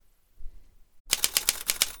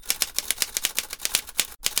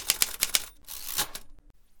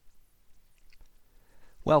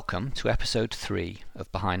Welcome to episode 3 of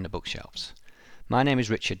Behind the Bookshelves. My name is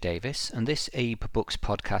Richard Davis, and this Abe Books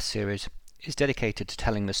podcast series is dedicated to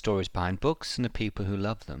telling the stories behind books and the people who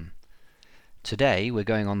love them. Today we're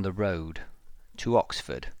going on the road to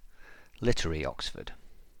Oxford, literary Oxford.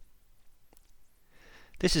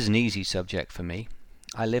 This is an easy subject for me.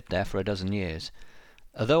 I lived there for a dozen years.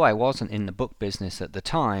 Although I wasn't in the book business at the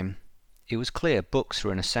time, it was clear books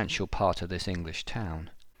were an essential part of this English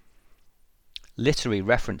town. Literary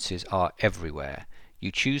references are everywhere. You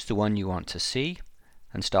choose the one you want to see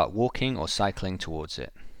and start walking or cycling towards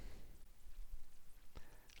it.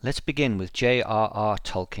 Let's begin with J.R.R.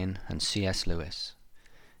 Tolkien and C.S. Lewis.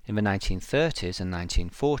 In the 1930s and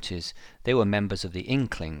 1940s, they were members of the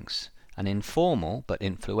Inklings, an informal but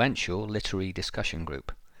influential literary discussion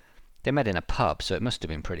group. They met in a pub, so it must have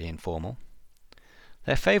been pretty informal.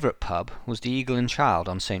 Their favourite pub was the Eagle and Child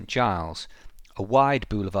on St. Giles, a wide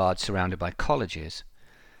boulevard surrounded by colleges.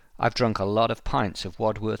 I've drunk a lot of pints of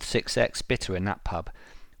Wadworth 6X bitter in that pub,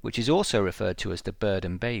 which is also referred to as the Bird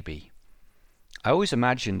and Baby. I always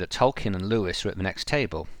imagined that Tolkien and Lewis were at the next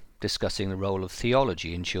table, discussing the role of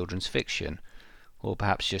theology in children's fiction, or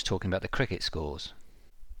perhaps just talking about the cricket scores.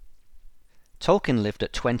 Tolkien lived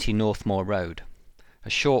at 20 Northmoor Road, a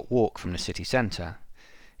short walk from the city centre.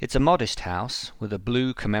 It's a modest house with a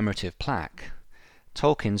blue commemorative plaque.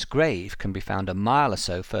 Tolkien's grave can be found a mile or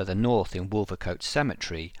so further north in Wolvercote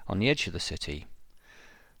Cemetery on the edge of the city.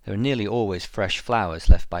 There are nearly always fresh flowers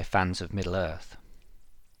left by fans of Middle-earth.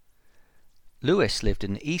 Lewis lived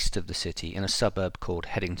in the east of the city in a suburb called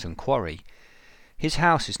Headington Quarry. His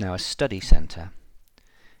house is now a study centre.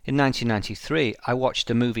 In 1993, I watched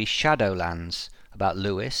the movie Shadowlands about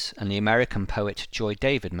Lewis and the American poet Joy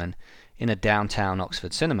Davidman in a downtown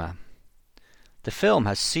Oxford cinema. The film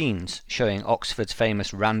has scenes showing Oxford's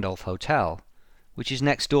famous Randolph Hotel, which is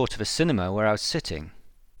next door to the cinema where I was sitting.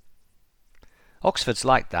 Oxford's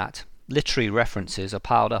like that. Literary references are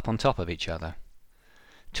piled up on top of each other.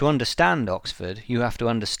 To understand Oxford, you have to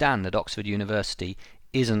understand that Oxford University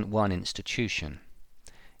isn't one institution.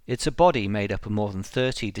 It's a body made up of more than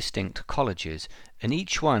 30 distinct colleges, and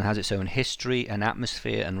each one has its own history and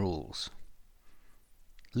atmosphere and rules.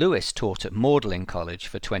 Lewis taught at Magdalen College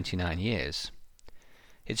for 29 years.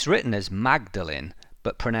 It's written as Magdalen,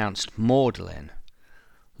 but pronounced Magdalen.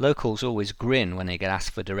 Locals always grin when they get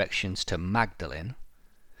asked for directions to Magdalen.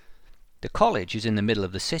 The college is in the middle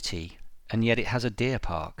of the city, and yet it has a deer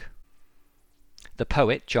park. The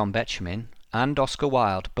poet John Betjeman and Oscar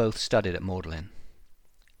Wilde both studied at Magdalen.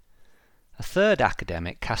 A third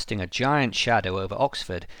academic casting a giant shadow over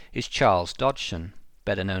Oxford is Charles Dodgson,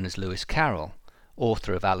 better known as Lewis Carroll,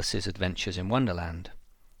 author of Alice's Adventures in Wonderland.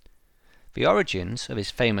 The origins of his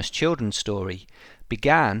famous children's story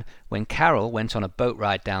began when Carroll went on a boat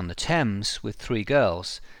ride down the Thames with 3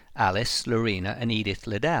 girls, Alice, Lorena and Edith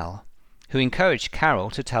Liddell, who encouraged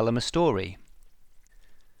Carroll to tell them a story.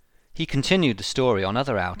 He continued the story on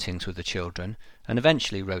other outings with the children and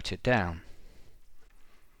eventually wrote it down.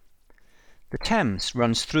 The Thames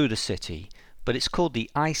runs through the city, but it's called the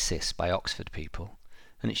Isis by Oxford people,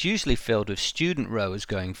 and it's usually filled with student rowers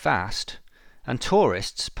going fast and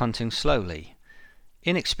tourists punting slowly.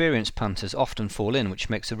 Inexperienced punters often fall in, which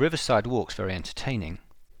makes the riverside walks very entertaining.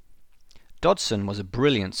 Dodgson was a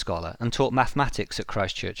brilliant scholar and taught mathematics at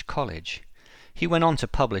Christ Church College. He went on to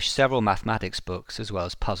publish several mathematics books as well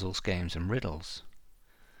as puzzles, games and riddles.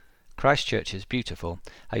 Christ Church is beautiful.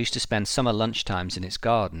 I used to spend summer lunchtimes in its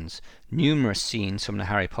gardens. Numerous scenes from the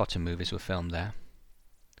Harry Potter movies were filmed there.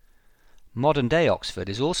 Modern-day Oxford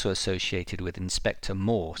is also associated with Inspector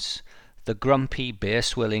Morse, the grumpy,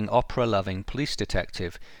 beer-swilling, opera-loving police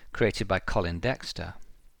detective created by Colin Dexter.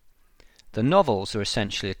 The novels are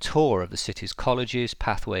essentially a tour of the city's colleges,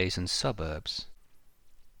 pathways and suburbs.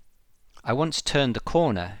 I once turned the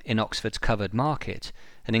corner in Oxford's Covered Market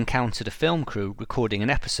and encountered a film crew recording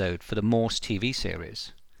an episode for the Morse TV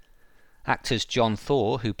series. Actors John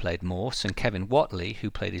Thor, who played Morse, and Kevin Whatley,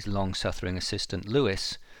 who played his long-suffering assistant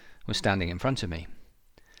Lewis, were standing in front of me.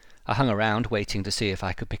 I hung around waiting to see if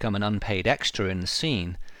I could become an unpaid extra in the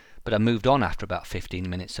scene, but I moved on after about 15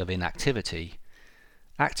 minutes of inactivity.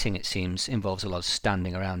 Acting, it seems, involves a lot of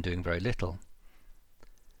standing around doing very little.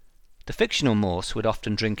 The fictional Morse would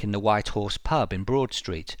often drink in the White Horse pub in Broad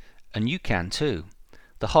Street, and you can too.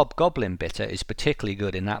 The Hobgoblin bitter is particularly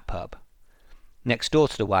good in that pub. Next door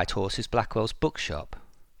to the White Horse is Blackwell's bookshop.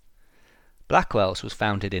 Blackwell's was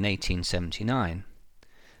founded in 1879.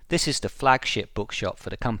 This is the flagship bookshop for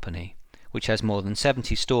the company, which has more than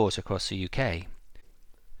 70 stores across the UK.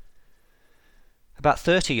 About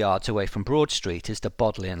 30 yards away from Broad Street is the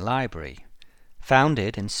Bodleian Library.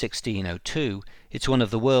 Founded in 1602, it's one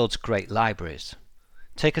of the world's great libraries.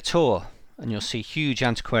 Take a tour, and you'll see huge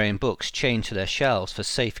antiquarian books chained to their shelves for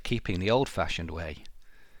safekeeping the old-fashioned way.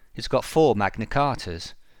 It's got 4 Magna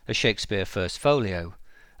Cartas, a Shakespeare First Folio,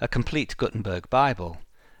 a complete Gutenberg Bible,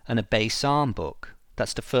 and a Bay Psalm book.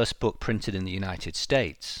 That's the first book printed in the United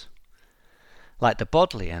States. Like the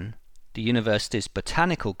Bodleian, the university's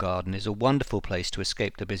botanical garden is a wonderful place to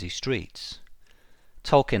escape the busy streets.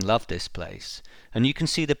 Tolkien loved this place, and you can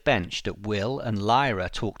see the bench that Will and Lyra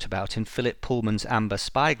talked about in Philip Pullman's Amber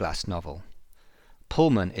Spyglass novel.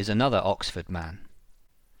 Pullman is another Oxford man.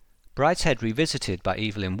 Brideshead Revisited by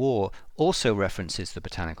Evelyn Waugh also references the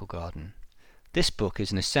botanical garden. This book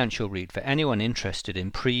is an essential read for anyone interested in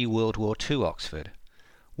pre-World War II Oxford.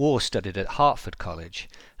 Waugh studied at Hertford College,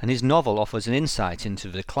 and his novel offers an insight into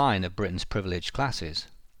the decline of Britain's privileged classes.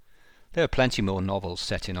 There are plenty more novels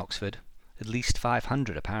set in Oxford, at least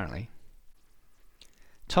 500 apparently.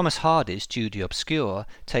 Thomas Hardy's Judy Obscure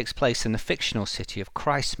takes place in the fictional city of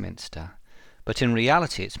Christminster, but in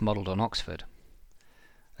reality it's modelled on Oxford.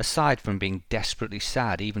 Aside from being desperately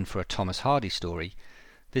sad even for a Thomas Hardy story,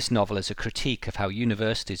 this novel is a critique of how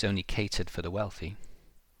universities only catered for the wealthy.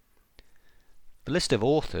 The list of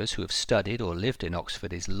authors who have studied or lived in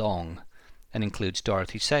Oxford is long, and includes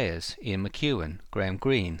Dorothy Sayers, Ian McEwan, Graham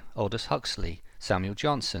Greene, Aldous Huxley, Samuel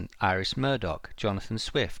Johnson, Iris Murdoch, Jonathan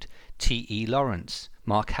Swift, T.E. Lawrence,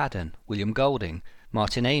 Mark Haddon, William Golding,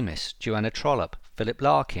 Martin Amis, Joanna Trollope, Philip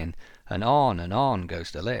Larkin, and on goes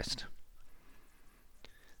the list.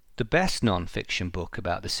 The best non-fiction book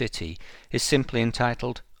about the city is simply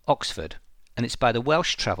entitled Oxford, and it's by the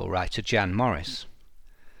Welsh travel writer Jan Morris.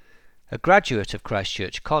 A graduate of Christ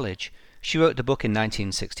Church College, she wrote the book in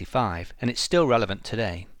 1965, and it's still relevant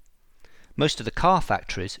today. Most of the car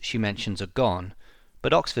factories she mentions are gone,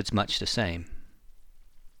 but Oxford's much the same.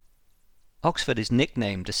 Oxford is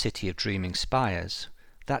nicknamed the City of Dreaming Spires.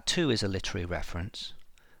 That too is a literary reference.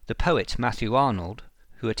 The poet Matthew Arnold,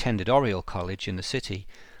 who attended Oriel College in the city,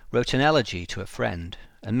 wrote an elegy to a friend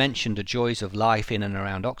and mentioned the joys of life in and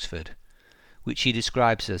around Oxford, which he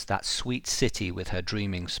describes as that sweet city with her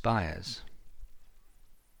dreaming spires.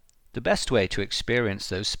 The best way to experience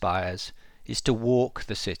those spires is to walk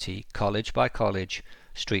the city, college by college,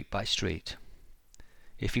 street by street.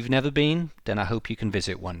 If you've never been, then I hope you can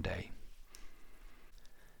visit one day.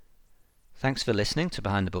 Thanks for listening to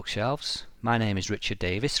Behind the Bookshelves. My name is Richard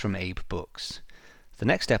Davis from Abe Books. The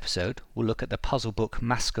next episode will look at the puzzle book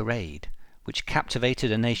Masquerade, which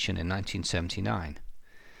captivated a nation in 1979.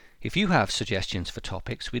 If you have suggestions for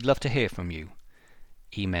topics, we'd love to hear from you.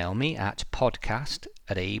 Email me at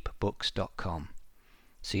podcast@abebooks.com.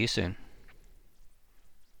 See you soon.